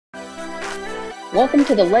Welcome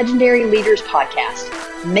to the Legendary Leaders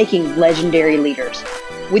Podcast, Making Legendary Leaders,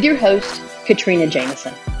 with your host, Katrina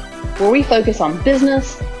Jameson, where we focus on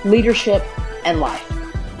business, leadership, and life.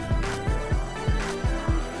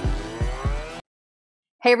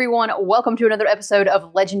 Hey everyone, welcome to another episode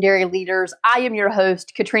of Legendary Leaders. I am your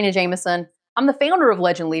host, Katrina Jameson. I'm the founder of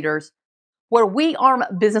Legend Leaders, where we arm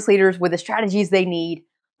business leaders with the strategies they need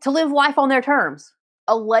to live life on their terms,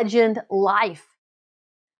 a legend life.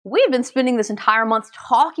 We've been spending this entire month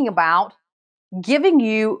talking about giving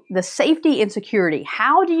you the safety and security.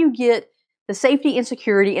 How do you get the safety and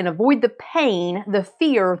security and avoid the pain, the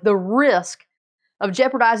fear, the risk of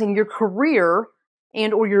jeopardizing your career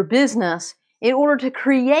and or your business in order to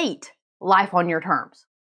create life on your terms,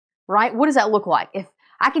 right? What does that look like? If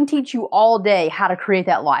I can teach you all day how to create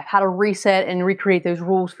that life, how to reset and recreate those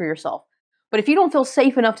rules for yourself. But if you don't feel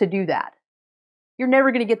safe enough to do that, you're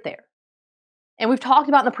never going to get there. And we've talked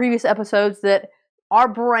about in the previous episodes that our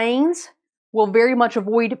brains will very much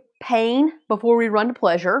avoid pain before we run to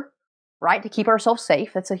pleasure, right? To keep ourselves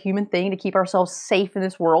safe. That's a human thing, to keep ourselves safe in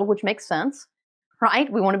this world, which makes sense,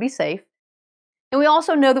 right? We want to be safe. And we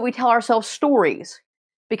also know that we tell ourselves stories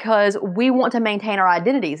because we want to maintain our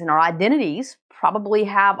identities. And our identities probably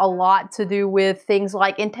have a lot to do with things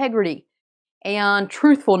like integrity and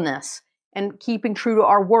truthfulness and keeping true to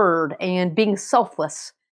our word and being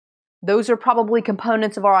selfless. Those are probably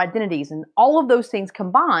components of our identities. And all of those things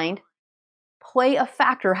combined play a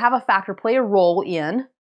role in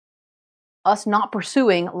us not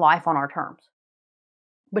pursuing life on our terms.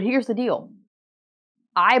 But here's the deal.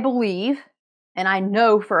 I believe, and I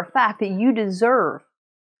know for a fact, that you deserve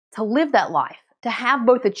to live that life, to have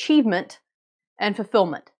both achievement and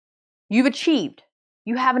fulfillment. You've achieved.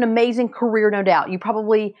 You have an amazing career, no doubt. You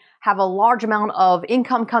probably have a large amount of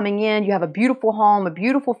income coming in. You have a beautiful home, a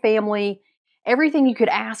beautiful family, everything you could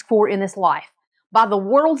ask for in this life. By the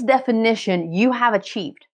world's definition, you have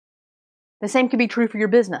achieved. The same could be true for your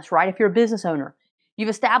business, right? If you're a business owner, you've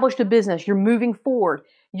established a business, you're moving forward,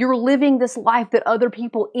 you're living this life that other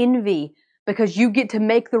people envy because you get to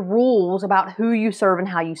make the rules about who you serve and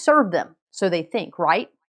how you serve them. So they think, right?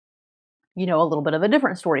 You know, a little bit of a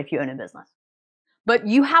different story if you own a business. But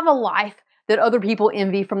you have a life that other people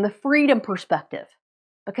envy from the freedom perspective,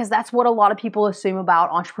 because that's what a lot of people assume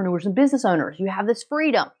about entrepreneurs and business owners. You have this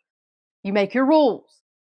freedom. You make your rules.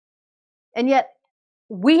 And yet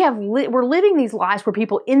we're living these lives where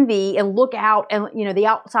people envy and look out and, the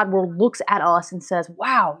outside world looks at us and says,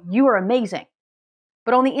 wow, you are amazing.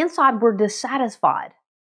 But on the inside, we're dissatisfied.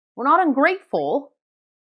 We're not ungrateful,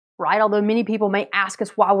 right? Although many people may ask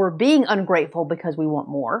us why we're being ungrateful because we want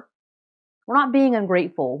more. We're not being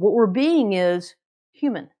ungrateful. What we're being is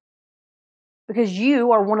human. Because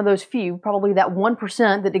you are one of those few, probably that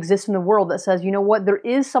 1% that exists in the world that says, you know what, there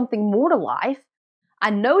is something more to life. I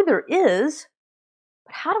know there is,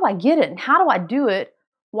 but how do I get it? And how do I do it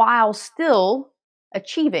while still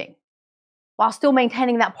achieving? While still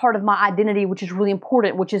maintaining that part of my identity, which is really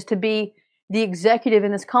important, which is to be the executive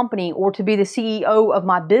in this company or to be the CEO of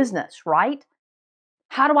my business, right?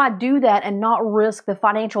 How do I do that and not risk the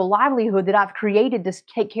financial livelihood that I've created to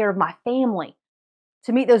take care of my family,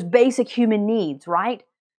 to meet those basic human needs, right?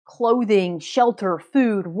 Clothing, shelter,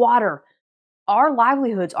 food, water. Our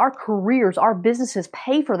livelihoods, our careers, our businesses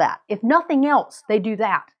pay for that. If nothing else, they do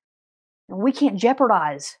that. And we can't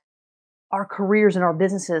jeopardize our careers and our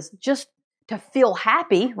businesses just to feel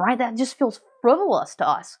happy, right? That just feels frivolous to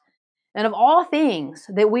us. And of all things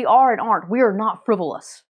that we are and aren't, we are not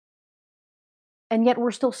frivolous. And yet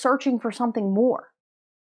we're still searching for something more.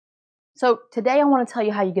 So today I want to tell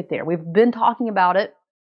you how you get there. We've been talking about it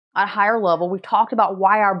at a higher level. We've talked about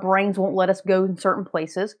why our brains won't let us go in certain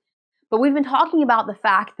places. But we've been talking about the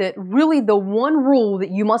fact that really the one rule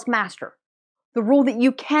that you must master, the rule that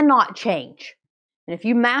you cannot change. And if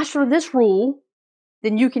you master this rule,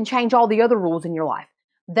 then you can change all the other rules in your life.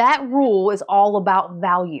 That rule is all about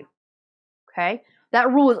value. Okay? That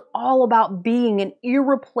rule is all about being an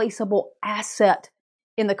irreplaceable asset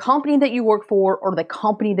in the company that you work for or the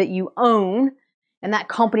company that you own, and that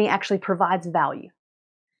company actually provides value.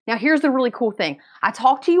 Now, here's the really cool thing. I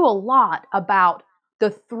talk to you a lot about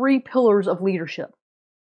the 3 pillars of leadership.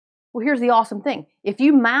 Well, here's the awesome thing. If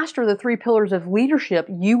you master the 3 pillars of leadership,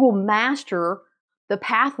 you will master the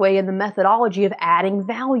pathway and the methodology of adding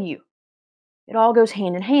value. It all goes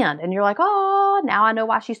hand in hand. And you're like, oh, now I know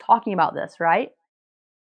why she's talking about this, right?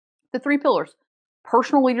 The 3 pillars: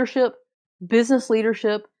 personal leadership, business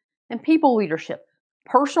leadership, and people leadership.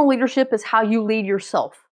 Personal leadership is how you lead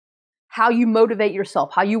yourself, how you motivate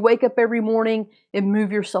yourself, how you wake up every morning and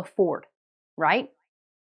move yourself forward, right?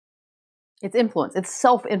 It's influence. It's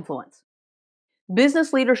self-influence.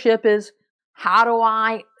 Business leadership is, how do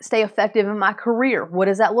I stay effective in my career? What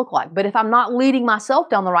does that look like? But if I'm not leading myself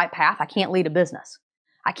down the right path, I can't lead a business.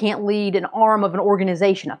 I can't lead an arm of an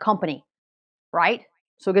organization, a company, right?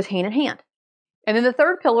 So it goes hand in hand. And then the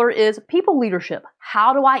third pillar is people leadership.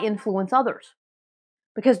 How do I influence others?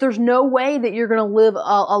 Because there's no way that you're going to live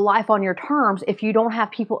a life on your terms if you don't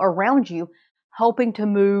have people around you helping to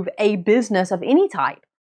move a business of any type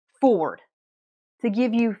forward, to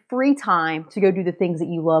give you free time to go do the things that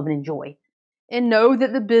you love and enjoy. And know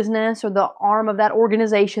that the business or the arm of that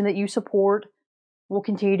organization that you support will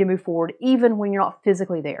continue to move forward even when you're not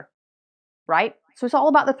physically there, right? So it's all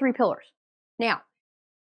about the three pillars. Now,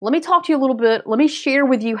 let me talk to you a little bit. Let me share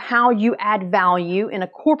with you how you add value in a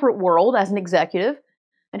corporate world as an executive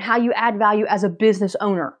and how you add value as a business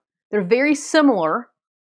owner. They're very similar.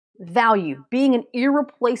 Value, being an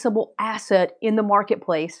irreplaceable asset in the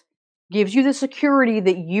marketplace, gives you the security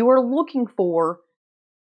that you are looking for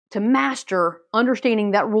to master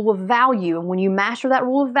understanding that rule of value. And when you master that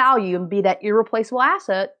rule of value and be that irreplaceable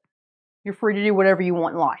asset, you're free to do whatever you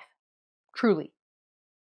want in life. Truly.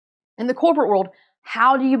 In the corporate world,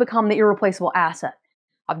 how do you become the irreplaceable asset?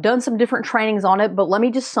 I've done some different trainings on it, but let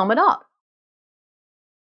me just sum it up.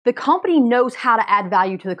 The company knows how to add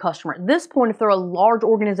value to the customer. At this point, if they're a large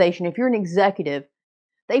organization, if you're an executive,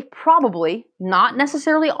 they've probably, not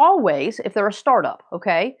necessarily always, if they're a startup,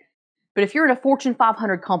 okay? But if you're in a Fortune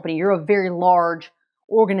 500 company, you're a very large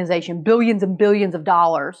organization, billions and billions of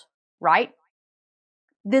dollars, right?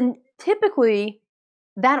 Then typically,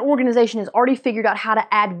 that organization has already figured out how to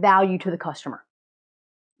add value to the customer.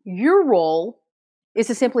 Your role is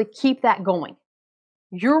to simply keep that going.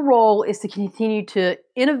 Your role is to continue to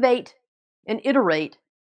innovate and iterate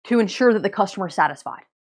to ensure that the customer is satisfied.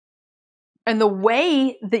 And the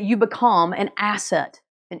way that you become an asset,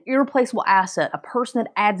 an irreplaceable asset, a person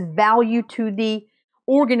that adds value to the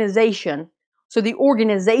organization, so the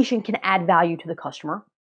organization can add value to the customer,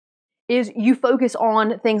 is you focus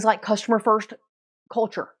on things like customer first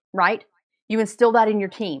culture, right? You instill that in your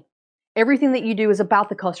team. Everything that you do is about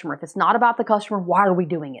the customer. If it's not about the customer, why are we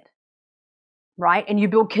doing it? Right? And you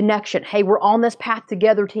build connection. Hey, we're on this path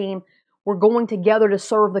together, team. We're going together to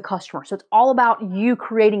serve the customer. So it's all about you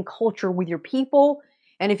creating culture with your people.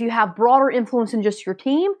 And if you have broader influence than just your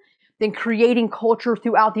team, then creating culture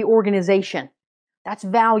throughout the organization. That's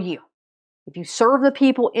value. If you serve the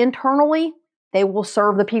people internally, they will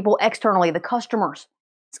serve the people externally, the customers.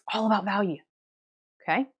 It's all about value.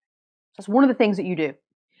 Okay? That's one of the things that you do.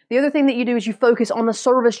 The other thing that you do is you focus on the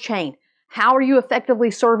service chain. How are you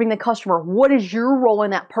effectively serving the customer? What is your role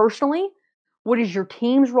in that personally? What is your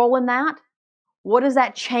team's role in that? What does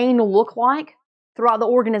that chain look like throughout the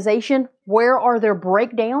organization? Where are there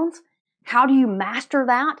breakdowns? How do you master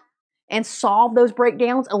that and solve those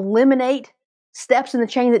breakdowns? Eliminate steps in the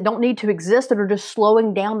chain that don't need to exist, that are just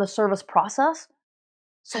slowing down the service process,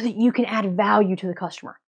 so that you can add value to the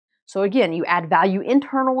customer. So again, you add value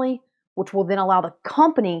internally, which will then allow the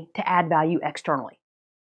company to add value externally.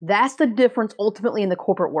 That's the difference ultimately in the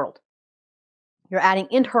corporate world. You're adding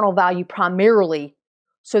internal value primarily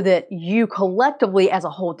so that you collectively as a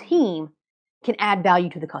whole team can add value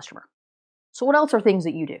to the customer. So what else are things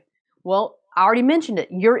that you do? Well, I already mentioned it.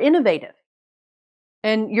 You're innovative.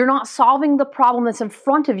 And you're not solving the problem that's in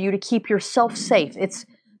front of you to keep yourself safe. It's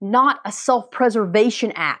not a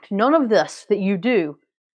self-preservation act. None of this that you do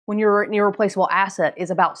when you're an irreplaceable asset is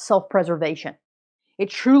about self-preservation. It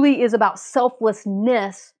truly is about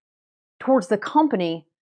selflessness towards the company,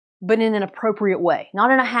 but in an appropriate way. Not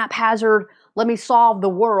in a haphazard, let me solve the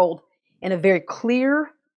world, in a very clear,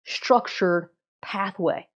 structured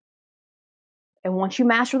pathway. And once you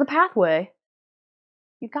master the pathway,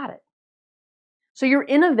 you've got it. So you're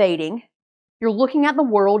innovating, you're looking at the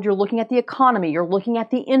world, you're looking at the economy, you're looking at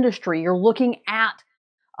the industry, you're looking at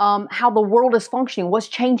how the world is functioning, what's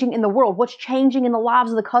changing in the world, what's changing in the lives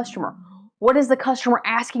of the customer. What is the customer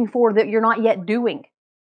asking for that you're not yet doing?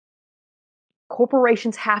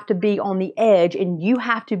 Corporations have to be on the edge, and you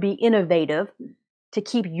have to be innovative to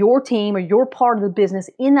keep your team or your part of the business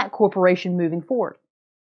in that corporation moving forward.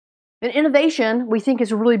 And innovation, we think,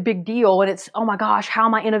 is a really big deal, and it's, oh my gosh, how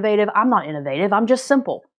am I innovative? I'm not innovative. I'm just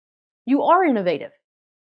simple. You are innovative.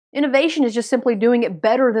 Innovation is just simply doing it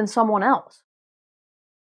better than someone else.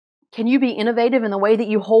 Can you be innovative in the way that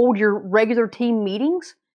you hold your regular team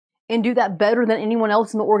meetings and do that better than anyone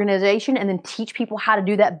else in the organization, and then teach people how to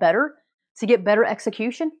do that better to get better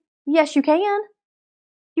execution? Yes, you can.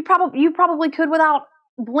 You probably could without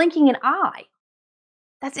blinking an eye.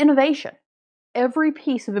 That's innovation. Every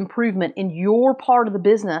piece of improvement in your part of the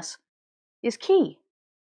business is key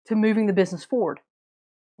to moving the business forward.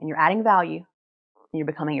 And you're adding value, then you're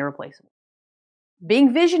becoming irreplaceable.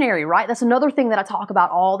 Being visionary, right? That's another thing that I talk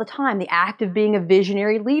about all the time, the act of being a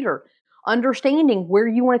visionary leader. Understanding where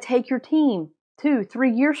you want to take your team 2,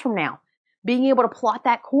 3 years from now. Being able to plot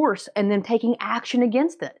that course and then taking action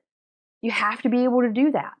against it. You have to be able to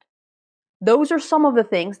do that. Those are some of the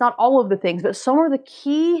things, not all of the things, but some of the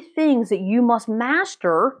key things that you must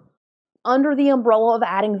master under the umbrella of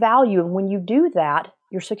adding value. And when you do that,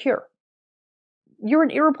 you're secure. You're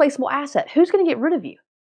an irreplaceable asset. Who's going to get rid of you?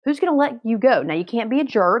 Who's going to let you go? Now, you can't be a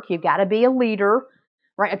jerk. You've got to be a leader,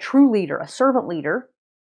 right? A true leader, a servant leader.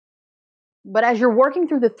 But as you're working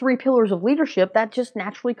through the 3 pillars of leadership, that just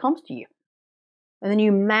naturally comes to you. And then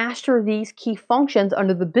you master these key functions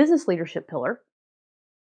under the business leadership pillar.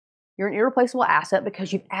 You're an irreplaceable asset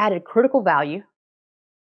because you've added critical value.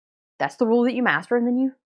 That's the rule that you master. And then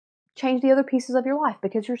you change the other pieces of your life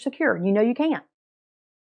because you're secure and you know you can.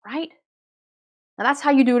 Right? Now that's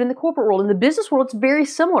how you do it in the corporate world. In the business world, it's very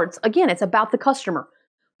similar. It's about the customer.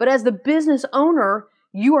 But as the business owner,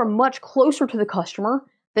 you are much closer to the customer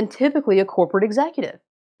than typically a corporate executive.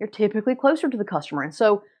 You're typically closer to the customer. And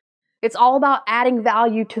so it's all about adding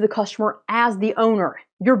value to the customer as the owner.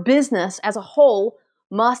 Your business as a whole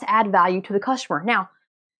must add value to the customer. Now,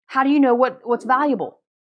 how do you know what's valuable?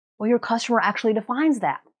 Well, your customer actually defines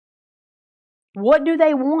that. What do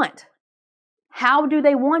they want? How do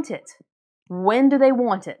they want it? When do they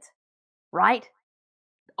want it? Right?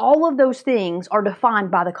 All of those things are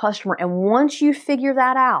defined by the customer. And once you figure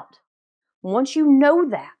that out, once you know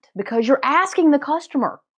that, because you're asking the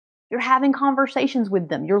customer, you're having conversations with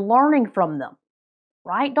them, you're learning from them,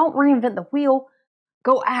 right? Don't reinvent the wheel.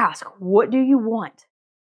 Go ask, what do you want?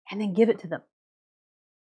 And then give it to them.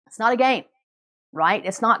 It's not a game, right?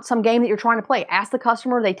 It's not some game that you're trying to play. Ask the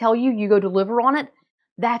customer, they tell you, you go deliver on it.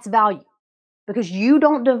 That's value. Because you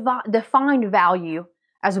don't define value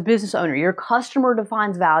as a business owner. Your customer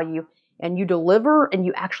defines value, and you deliver, and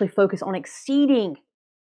you actually focus on exceeding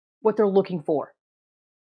what they're looking for.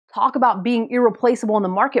 Talk about being irreplaceable in the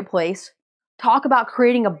marketplace. Talk about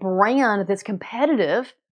creating a brand that's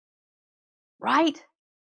competitive, right?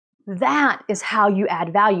 That is how you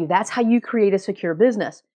add value. That's how you create a secure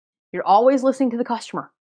business. You're always listening to the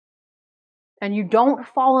customer. And you don't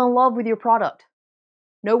fall in love with your product.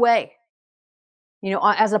 No way. You know,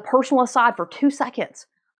 as a personal aside for 2 seconds,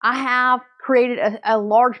 I have created a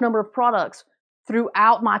large number of products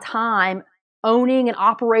throughout my time owning and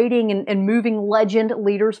operating and moving legend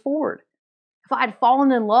leaders forward. If I had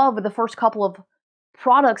fallen in love with the first couple of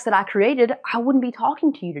products that I created, I wouldn't be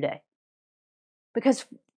talking to you today. Because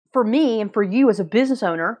for me and for you as a business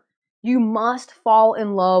owner, you must fall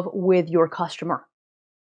in love with your customer,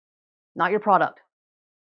 not your product.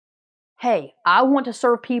 Hey, I want to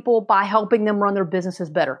serve people by helping them run their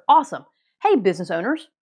businesses better. Awesome. Hey, business owners,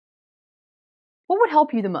 what would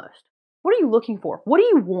help you the most? What are you looking for? What do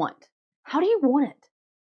you want? How do you want it?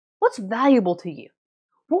 What's valuable to you?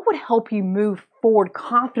 What would help you move forward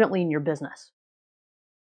confidently in your business?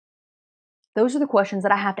 Those are the questions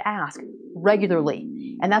that I have to ask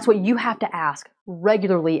regularly. And that's what you have to ask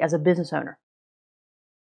regularly as a business owner.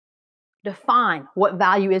 Define what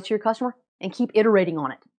value is to your customer and keep iterating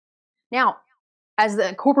on it. Now, as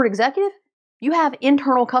the corporate executive, you have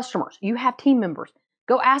internal customers. You have team members.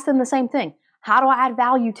 Go ask them the same thing. How do I add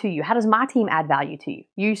value to you? How does my team add value to you?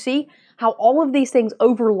 You see how all of these things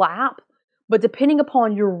overlap, but depending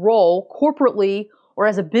upon your role corporately or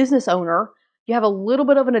as a business owner, you have a little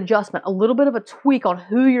bit of an adjustment, a little bit of a tweak on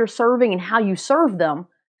who you're serving and how you serve them.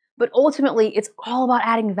 But ultimately, it's all about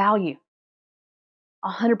adding value.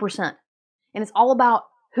 100%. And it's all about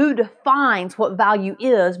who defines what value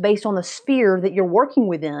is based on the sphere that you're working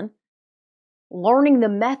within, learning the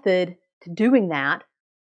method to doing that,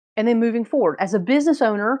 and then moving forward. As a business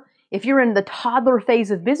owner, if you're in the toddler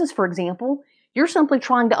phase of business, for example, you're simply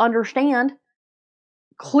trying to understand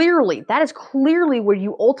clearly, that is clearly where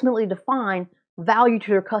you ultimately define value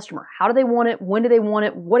to your customer. How do they want it? When do they want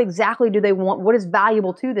it? What exactly do they want? What is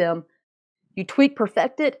valuable to them? You tweak,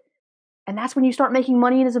 perfect it, and that's when you start making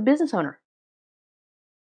money as a business owner.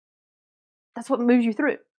 That's what moves you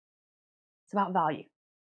through. It's about value.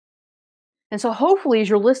 And so hopefully as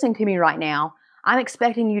you're listening to me right now, I'm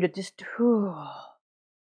expecting you to just, it's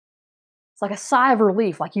like a sigh of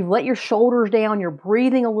relief, like you've let your shoulders down, you're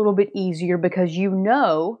breathing a little bit easier because you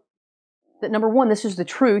know that number one, this is the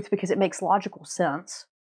truth because it makes logical sense.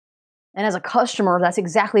 And as a customer, that's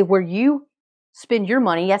exactly where you spend your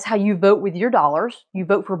money. That's how you vote with your dollars. You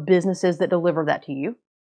vote for businesses that deliver that to you.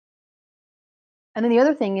 And then the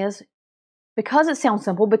other thing is, because it sounds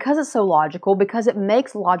simple, because it's so logical, because it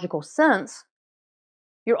makes logical sense,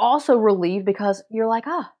 you're also relieved because you're like,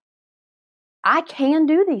 I can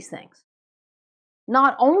do these things.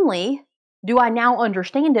 Not only do I now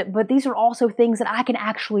understand it, but these are also things that I can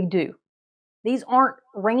actually do. These aren't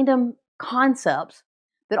random concepts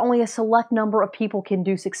that only a select number of people can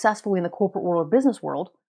do successfully in the corporate world or business world.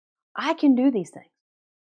 I can do these things.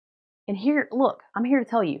 And here, look, I'm here to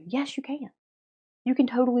tell you, yes, you can. You can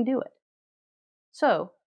totally do it.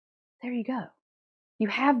 So, there you go. You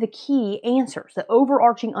have the key answers, the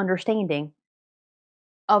overarching understanding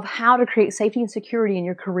of how to create safety and security in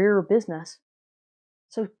your career or business.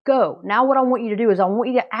 So go. Now what I want you to do is I want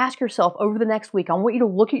you to ask yourself over the next week, I want you to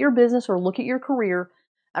look at your business or look at your career,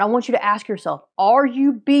 and I want you to ask yourself, are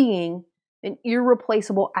you being an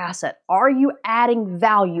irreplaceable asset? Are you adding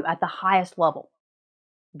value at the highest level?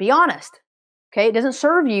 Be honest. Okay? It doesn't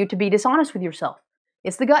serve you to be dishonest with yourself.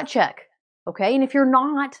 It's the gut check. Okay? And if you're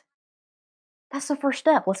not, that's the first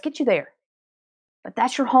step. Let's get you there. But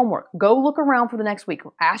that's your homework. Go look around for the next week.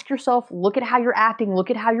 Ask yourself, look at how you're acting,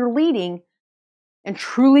 look at how you're leading, and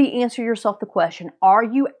truly answer yourself the question, are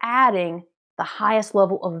you adding the highest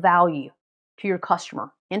level of value to your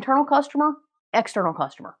customer? Internal customer, external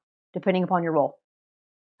customer, depending upon your role.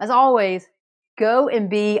 As always, go and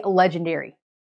be legendary.